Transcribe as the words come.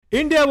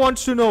India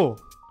wants to know.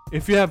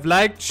 If you have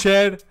liked,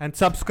 shared, and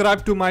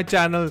subscribed to my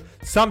channel,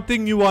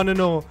 something you want to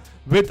know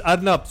with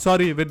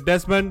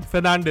Desmond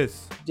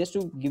Fernandez. Just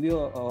to give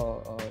you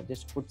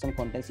just put some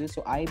context here.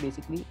 So I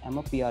basically am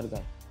a PR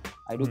guy.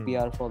 I do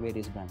PR for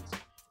various brands.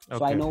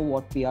 So I know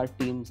what PR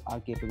teams are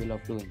capable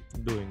of doing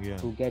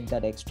to get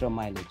that extra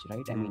mileage,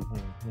 right? I mean,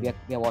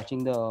 we are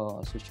watching the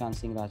Sushant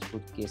Singh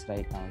Rajput case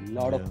right now. A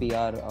lot of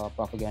PR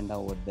propaganda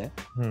over there.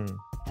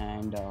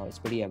 And it's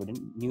pretty evident.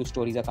 New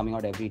stories are coming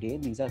out every day.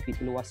 These are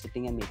people who are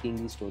sitting and making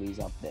these stories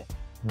up there.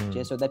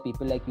 Just so that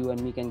people like you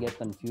and me can get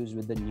confused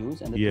with the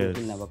news and the truth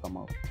will never come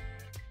out.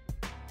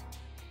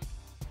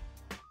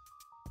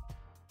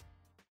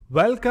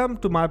 Welcome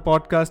to my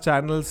podcast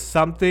channel,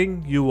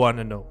 Something You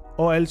Wanna Know,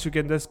 or else you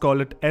can just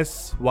call it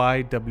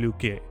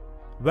SYWK.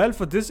 Well,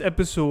 for this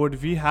episode,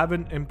 we have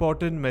an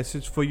important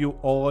message for you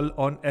all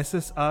on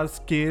SSR's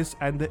case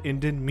and the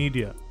Indian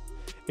media.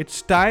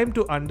 It's time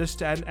to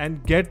understand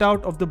and get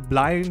out of the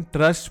blind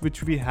trust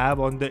which we have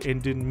on the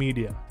Indian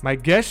media. My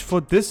guest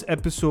for this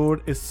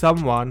episode is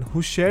someone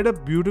who shared a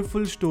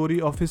beautiful story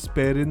of his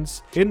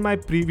parents in my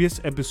previous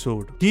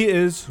episode. He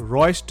is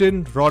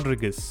Royston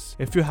Rodriguez.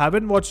 If you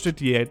haven't watched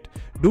it yet,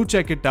 do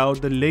check it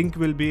out. The link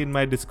will be in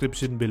my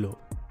description below.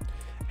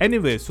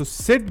 Anyway, so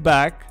sit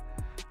back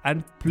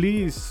and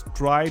please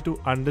try to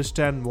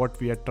understand what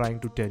we are trying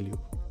to tell you.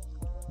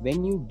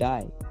 When you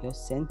die, your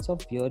sense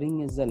of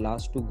hearing is the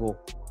last to go.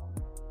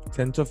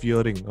 Sense of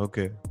hearing,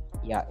 okay.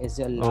 Yeah, is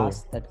your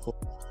last that goes.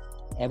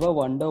 Ever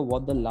wonder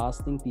what the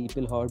last thing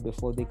people heard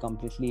before they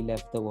completely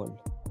left the world?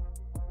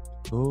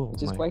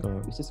 Which is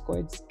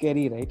quite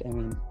scary, right? I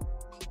mean,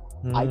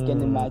 I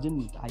can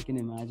imagine.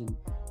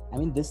 I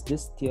mean,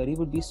 this theory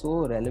would be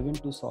so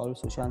relevant to solve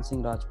Sushant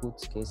Singh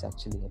Rajput's case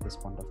actually at this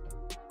point of time.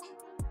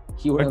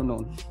 He would have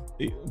known.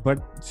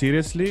 But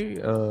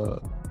seriously,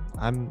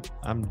 I'm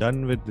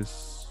done with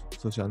this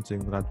Sushant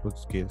Singh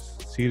Rajput's case.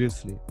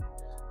 Seriously.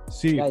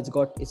 See, yeah, it's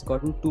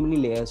gotten too many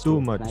layers. Too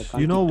much.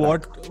 You know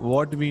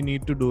what we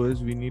need to do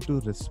is we need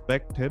to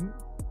respect him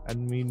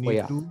and we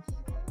need to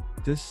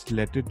just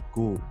let it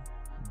go.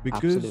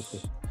 Because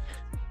absolutely.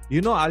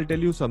 You know, I'll tell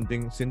you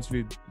something since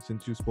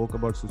you spoke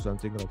about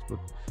Sushant Singh Rajput.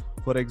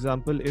 For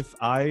example, if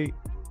I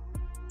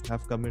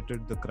have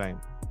committed the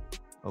crime,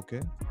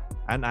 okay,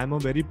 and I'm a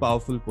very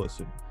powerful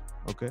person,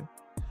 okay,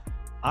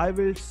 I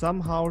will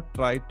somehow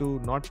try to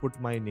not put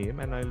my name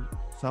and I'll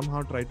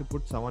somehow try to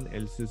put someone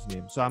else's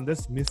name. So I'm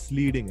just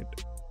misleading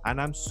it. And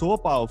I'm so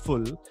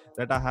powerful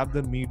that I have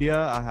the media,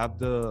 I have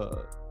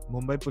the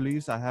Mumbai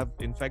police, I have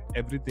in fact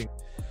everything.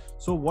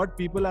 So what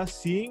people are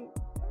seeing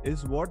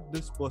is what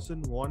this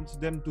person wants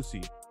them to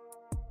see.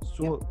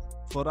 So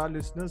for our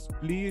listeners,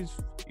 please,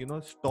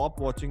 stop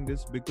watching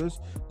this, because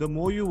the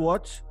more you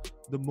watch,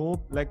 the more,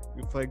 like,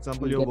 for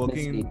example, you're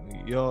working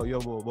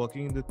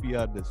in the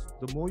PR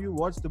the more you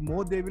watch, the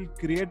more they will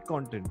create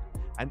content,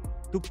 and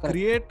to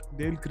create,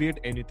 they will create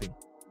anything.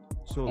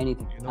 So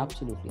anything,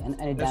 absolutely, and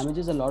it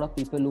damages a lot of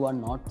people who are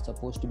not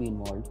supposed to be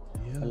involved.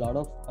 A lot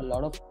of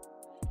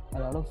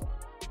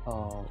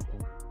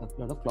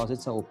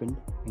closets are opened.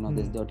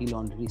 There's dirty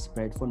laundry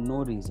spread for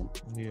no reason.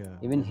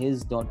 Even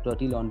his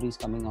dirty laundry is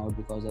coming out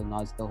because of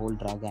now the whole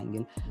drug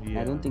angle.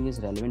 I don't think it's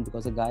relevant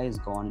because the guy is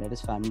gone. Let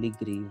his family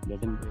grieve.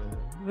 Let him.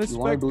 Respect, you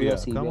want to do your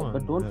CBI,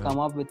 but don't come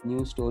up with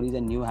new stories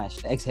and new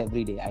hashtags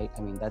every day. I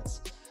mean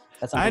that's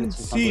and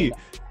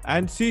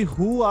see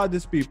who are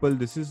these people.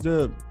 This is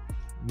the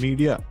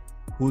media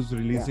who's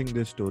releasing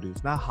these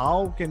stories. Now,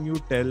 how can you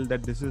tell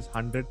that this is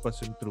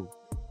 100% true?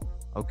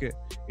 Okay,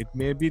 it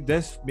may be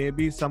this,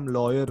 maybe some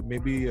lawyer,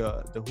 maybe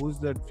who's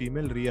that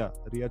female, Riya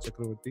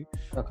Chakrabarti,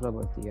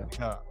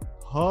 yeah,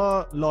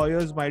 her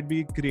lawyers might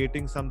be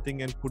creating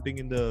something and putting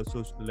in the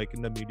social, like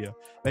in the media.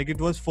 Like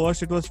it was for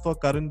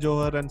Karan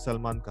Johar and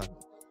Salman Khan.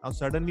 Now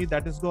suddenly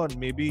that is gone.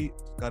 Maybe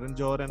Karan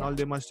Johar and all,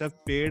 they must have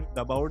paid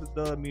about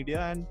the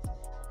media and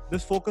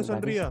just focus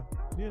on Riya.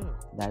 Yeah,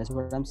 that is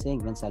what I'm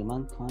saying. When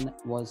Salman Khan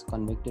was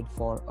convicted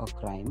for a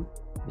crime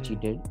which he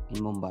did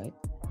in Mumbai,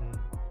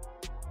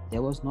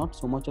 there was not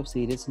so much of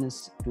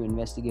seriousness to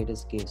investigate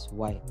his case.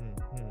 Why?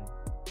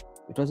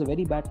 It was a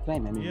very bad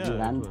crime. I mean, you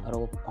ran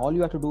all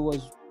you had to do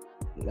was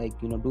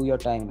do your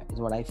time, is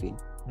what I feel.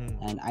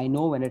 And I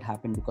know when it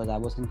happened because I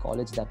was in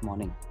college that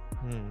morning.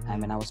 And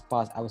when I was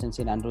in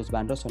St. Andrews,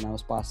 Bandra. So when I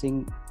was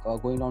passing,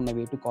 going on my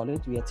way to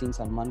college, we had seen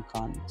Salman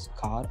Khan's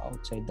car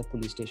outside the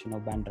police station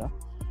of Bandra.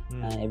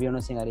 And everyone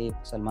was saying, "Arey,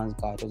 Salman's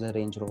car." It was a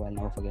Range Rover, I'll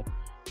never forget.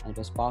 And it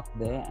was parked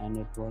there, and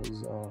it was,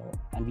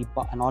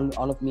 and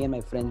all of me and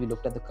my friends, we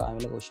looked at the car and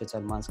we were like, "Oh shit,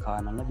 Salman's car."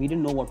 And we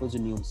didn't know what was the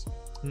news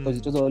because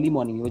it was early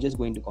morning. We were just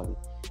going to college.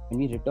 When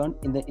we returned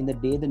in the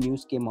day the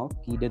news came out,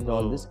 he did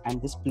all this,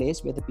 and this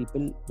place where the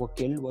people were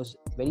killed was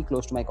very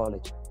close to my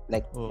college,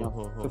 like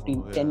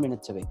 10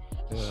 minutes away.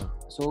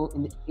 So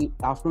in the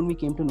afternoon we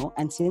came to know,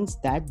 and since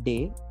that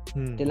day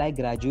till I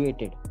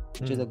graduated,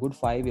 which is a good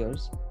 5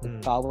 years, the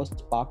car was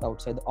parked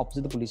outside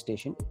opposite the police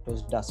station. It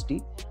was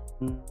dusty.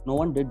 No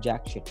one did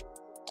jack shit.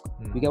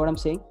 You get what I'm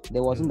saying?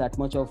 There wasn't that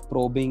much of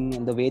probing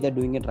and the way they're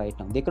doing it right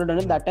now. They could have done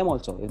it that time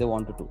also if they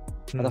wanted to.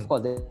 But of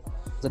course,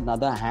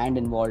 another hand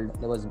involved.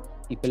 There was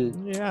people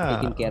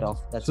taken care of.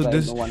 That's why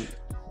no one.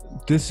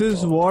 This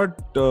is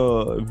what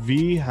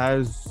we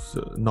as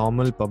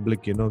normal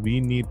public, we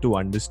need to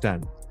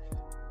understand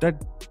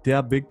that they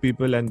are big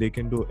people and they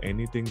can do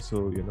anything.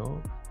 So,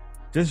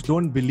 just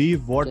don't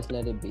believe Just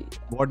let it be.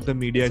 What the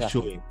media is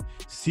showing.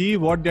 See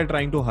what they're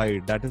trying to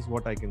hide. That is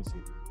what I can see.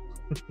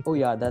 Oh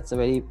yeah, that's a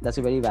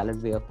very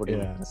valid way of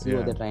putting it. See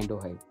what they're trying to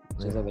hide,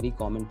 which is a very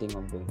common thing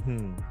of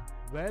doing.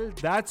 Well,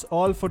 that's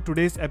all for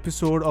today's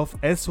episode of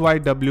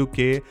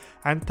SYWK,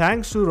 and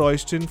thanks to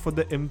Royston for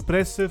the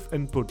impressive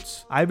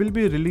inputs. I will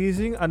be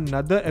releasing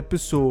another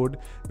episode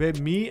where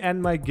me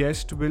and my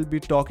guest will be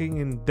talking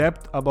in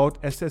depth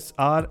about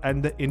SSR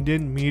and the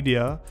Indian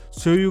media,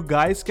 so you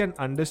guys can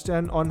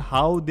understand on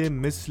how they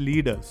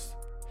mislead us.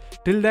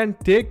 Till then,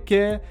 take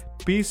care,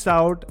 peace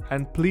out,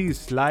 and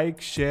please like,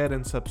 share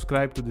and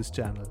subscribe to this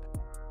channel.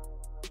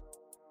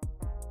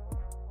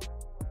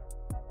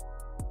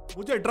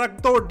 मुझे drug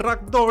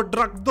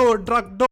दो